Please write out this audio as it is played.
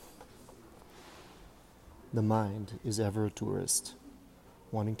The mind is ever a tourist,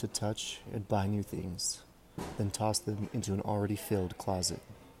 wanting to touch and buy new things, then toss them into an already filled closet.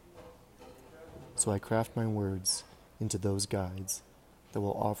 So I craft my words into those guides that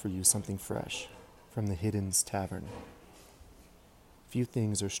will offer you something fresh from the Hidden's Tavern. Few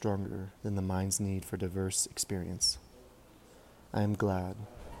things are stronger than the mind's need for diverse experience. I am glad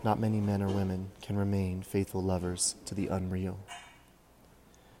not many men or women can remain faithful lovers to the unreal.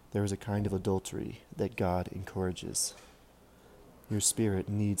 There is a kind of adultery that God encourages. Your spirit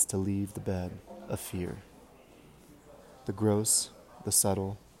needs to leave the bed of fear. The gross, the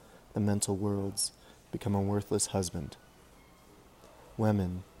subtle, the mental worlds become a worthless husband.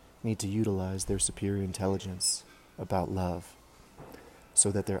 Women need to utilize their superior intelligence about love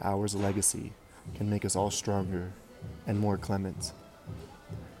so that their hour's legacy can make us all stronger and more clement.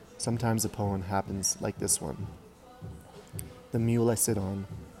 Sometimes a poem happens like this one. The mule I sit on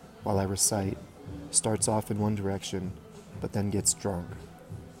while I recite starts off in one direction, but then gets drunk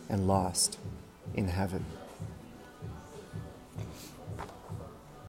and lost in heaven.